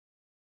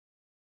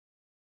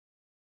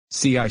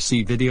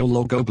CIC Video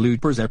Logo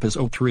Bloopers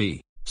Episode 3,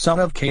 Son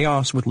of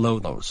Chaos with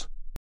Logos.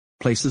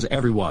 Places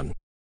everyone.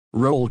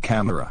 Roll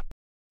camera.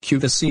 Cue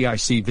the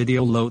CIC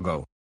Video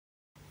logo.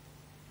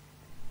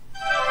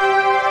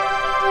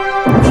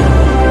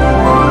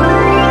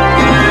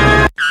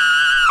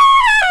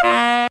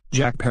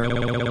 Jack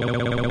Parallel.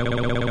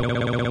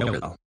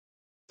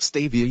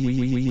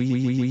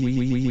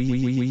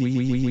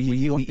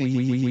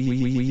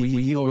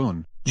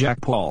 On.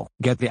 Jack Paul,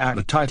 get the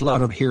ad title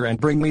out of here and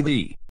bring me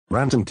the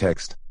Random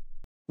text.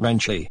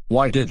 Wrenchy,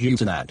 why did you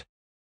use that?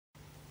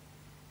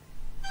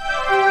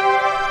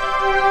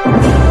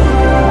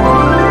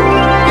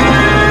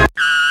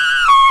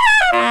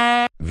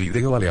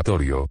 Video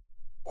aleatorio.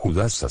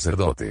 Judas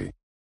sacerdote.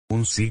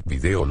 Un CIC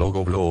video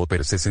logo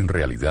bloopers es en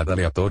realidad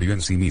aleatorio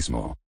en sí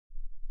mismo.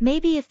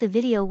 Maybe if the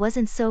video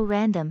wasn't so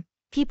random,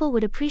 people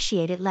would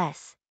appreciate it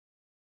less.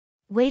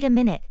 Wait a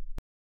minute.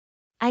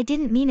 I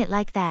didn't mean it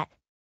like that.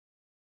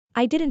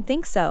 I didn't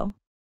think so.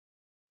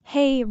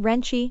 Hey,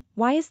 Wrenchy,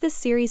 why is this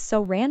series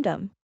so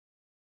random?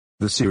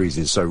 The series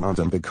is so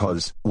random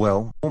because,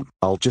 well,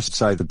 I'll just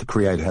say that the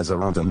creator has a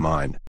random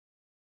mind.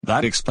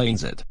 That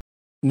explains it.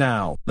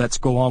 Now, let's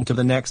go on to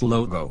the next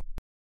logo.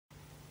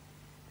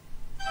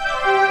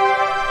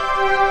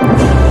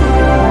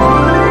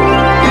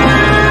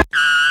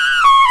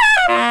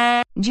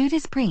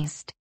 Judas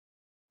Priest.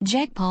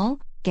 Jack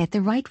Paul, get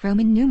the right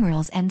Roman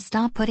numerals and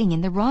stop putting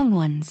in the wrong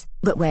ones.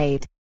 But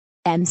wait.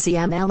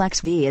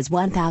 MCMLXV is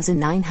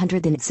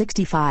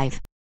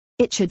 1965.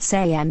 It should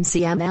say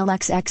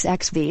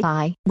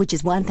MCMLXXXVI, which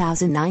is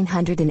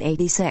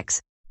 1986.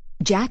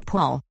 Jack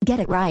Paul, get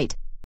it right.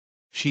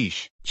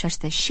 Sheesh. Shush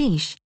the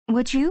sheesh,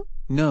 would you?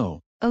 No.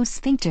 Oh,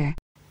 sphincter.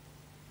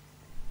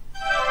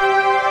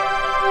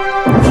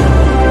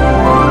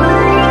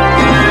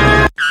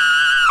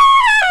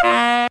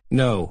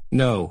 No,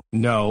 no,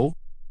 no.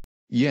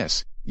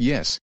 Yes,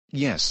 yes,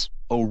 yes.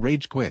 Oh,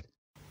 rage quit.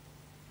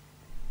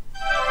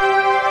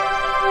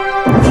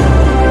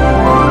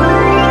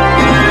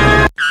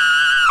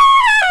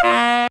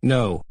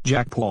 No,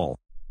 Jack Paul.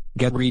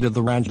 Get rid of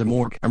the random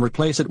orc and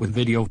replace it with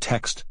video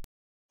text.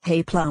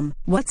 Hey Plum,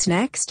 what's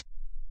next?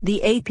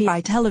 The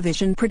API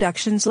Television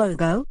Productions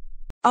logo?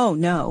 Oh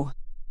no.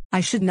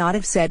 I should not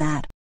have said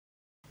that.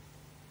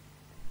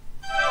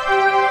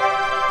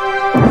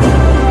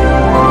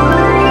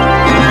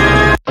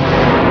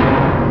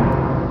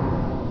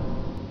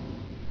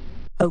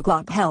 Oh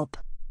glop help.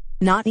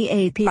 Not the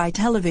API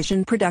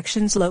Television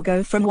Productions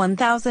logo from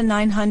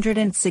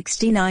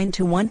 1969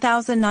 to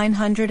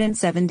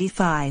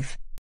 1975.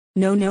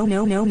 No no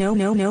no no no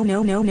no no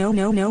no no no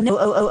no no no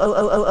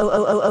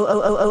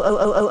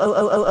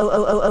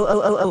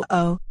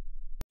oh.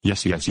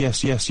 Yes yes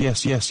yes yes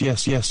yes yes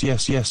yes yes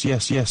yes yes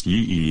yes yes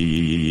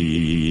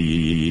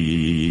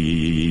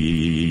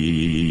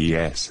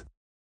yes.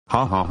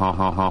 Ha ha ha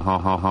ha ha ha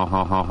ha ha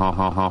ha ha ha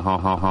ha ha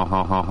ha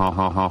ha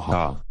ha ha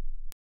ha.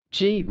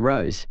 Gee,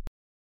 Rose.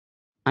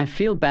 I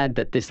feel bad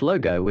that this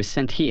logo was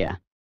sent here.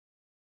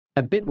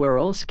 A bit we're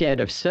all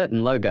scared of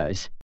certain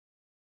logos.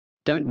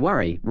 Don't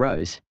worry,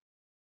 Rose.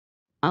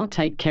 I'll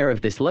take care of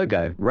this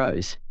logo,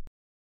 Rose.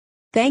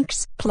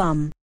 Thanks,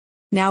 Plum.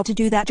 Now to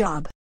do that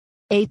job.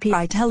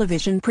 API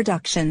Television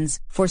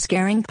Productions, for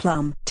scaring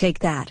Plum, take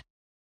that.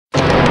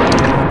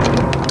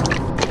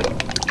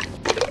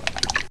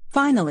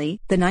 Finally,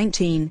 the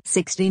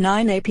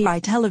 1969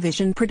 API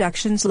Television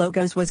Productions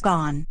logos was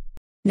gone.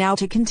 Now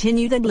to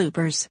continue the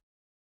bloopers.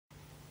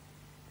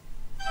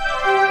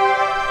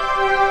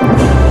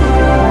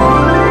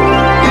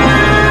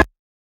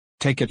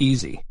 Take it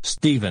easy,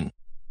 Steven.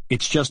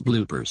 It's just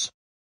bloopers.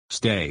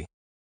 Stay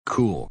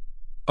cool.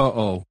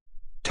 Uh-oh.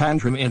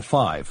 Tantrum in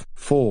 5,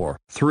 4,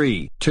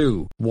 3,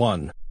 2,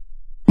 1.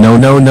 No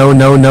no no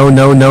no no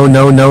no no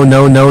no no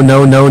no no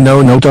no no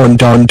no no dun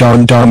dun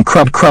dun dun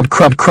crub crub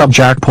crub crub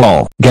Jack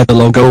Paul. Get the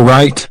logo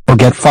right, or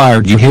get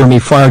fired. You hear me?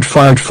 Fired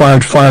fired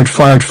fired fired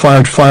fired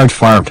fired fired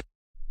fired.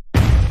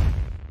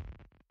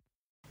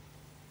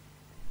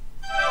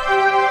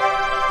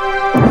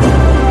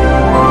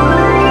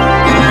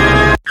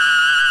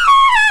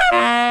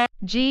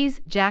 Geez,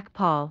 Jack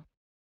Paul.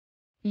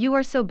 You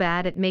are so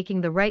bad at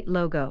making the right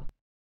logo.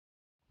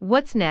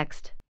 What's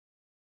next?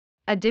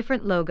 A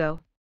different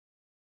logo.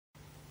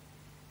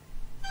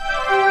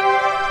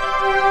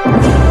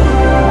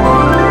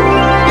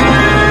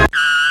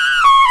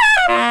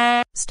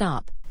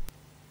 Stop.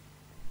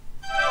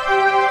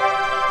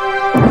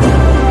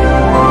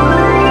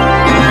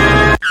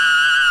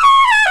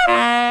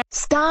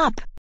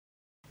 Stop.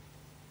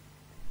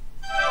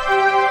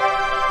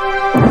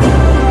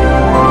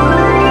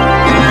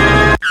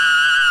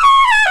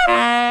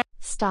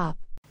 Stop.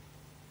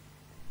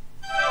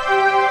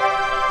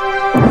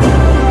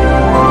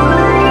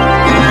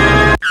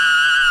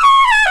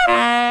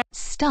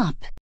 Stop.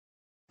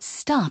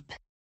 Stop.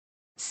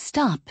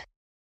 Stop.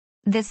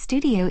 The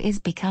studio is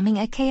becoming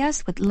a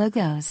chaos with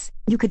logos.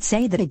 You could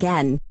say that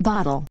again,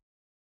 Bottle.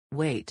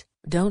 Wait,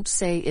 don't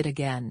say it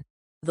again.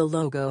 The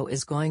logo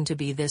is going to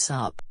be this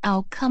up.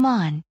 Oh, come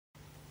on.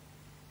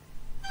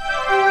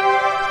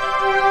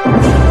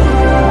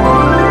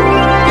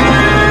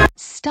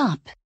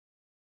 Stop.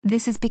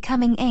 This is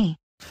becoming a...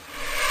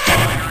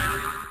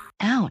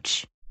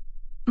 Ouch.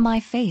 My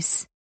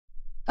face.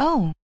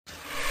 Oh.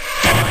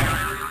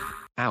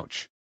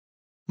 Ouch.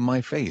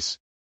 My face.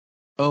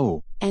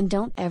 Oh. And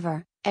don't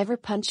ever, ever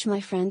punch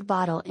my friend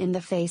Bottle in the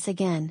face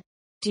again.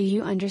 Do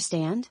you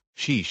understand?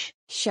 Sheesh.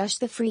 Shush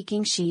the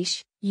freaking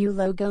sheesh, you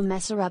logo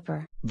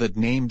messer-upper. That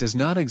name does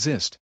not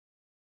exist.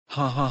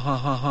 Ha ha ha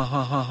ha ha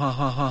ha ha ha ha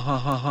ha ha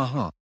ha ha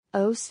ha.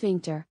 Oh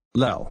sphincter.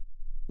 Lel.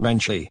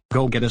 Wrenchy,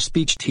 go get a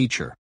speech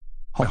teacher.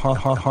 Ha ha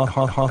ha ha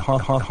ha ha ha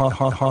ha ha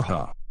ha ha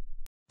ha.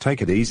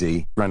 Take it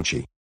easy,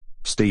 Wrenchy.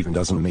 Steven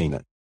doesn't mean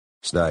it.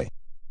 Stay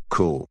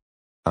cool.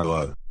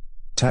 Oh.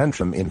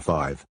 Tantrum in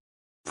 5,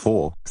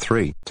 4,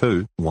 3,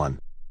 2, 1.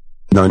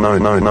 No no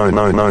no no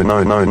no no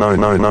no no no no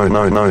no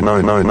no no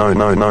no no no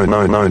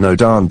no no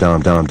no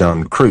no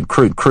darn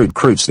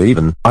crude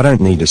Steven, I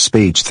don't need a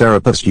speech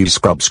therapist, you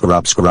scrub.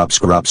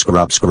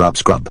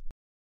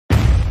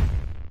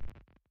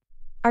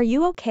 Are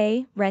you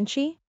okay,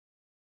 Wrenchy?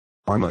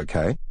 I'm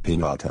okay,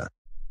 Pinata.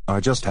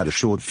 I just had a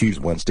short fuse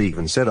when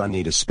Steven said I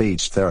need a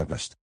speech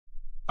therapist.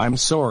 I'm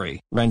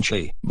sorry,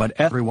 Wrenchy, but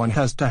everyone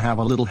has to have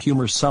a little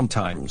humor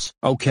sometimes,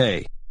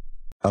 okay?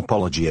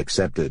 Apology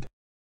accepted.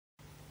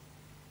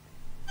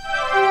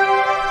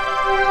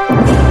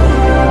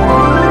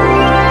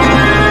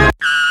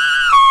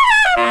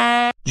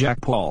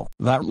 Jack Paul,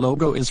 that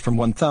logo is from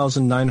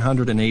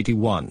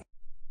 1981.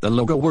 The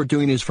logo we're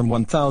doing is from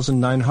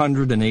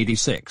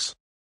 1986.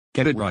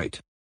 Get it right.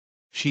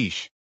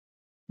 Sheesh.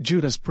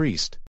 Judas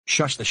Priest.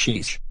 Shush the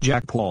sheesh,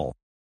 Jack Paul.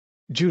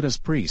 Judas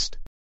Priest.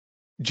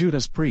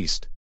 Judas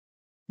Priest.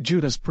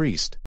 Judas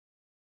Priest.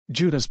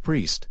 Judas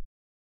Priest.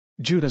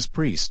 Judas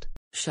Priest.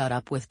 Shut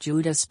up with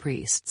Judas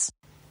Priests.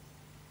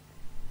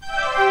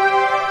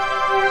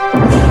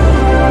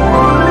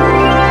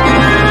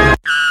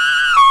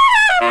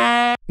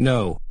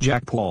 No,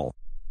 Jack Paul.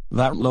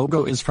 That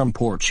logo is from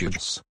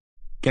Portuguese.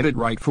 Get it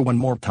right for one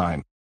more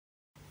time.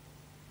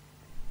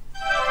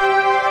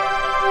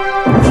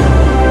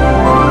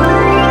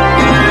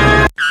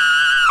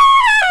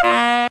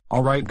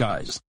 Alright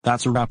guys,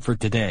 that's a wrap for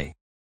today.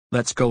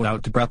 Let's go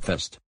out to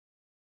breakfast.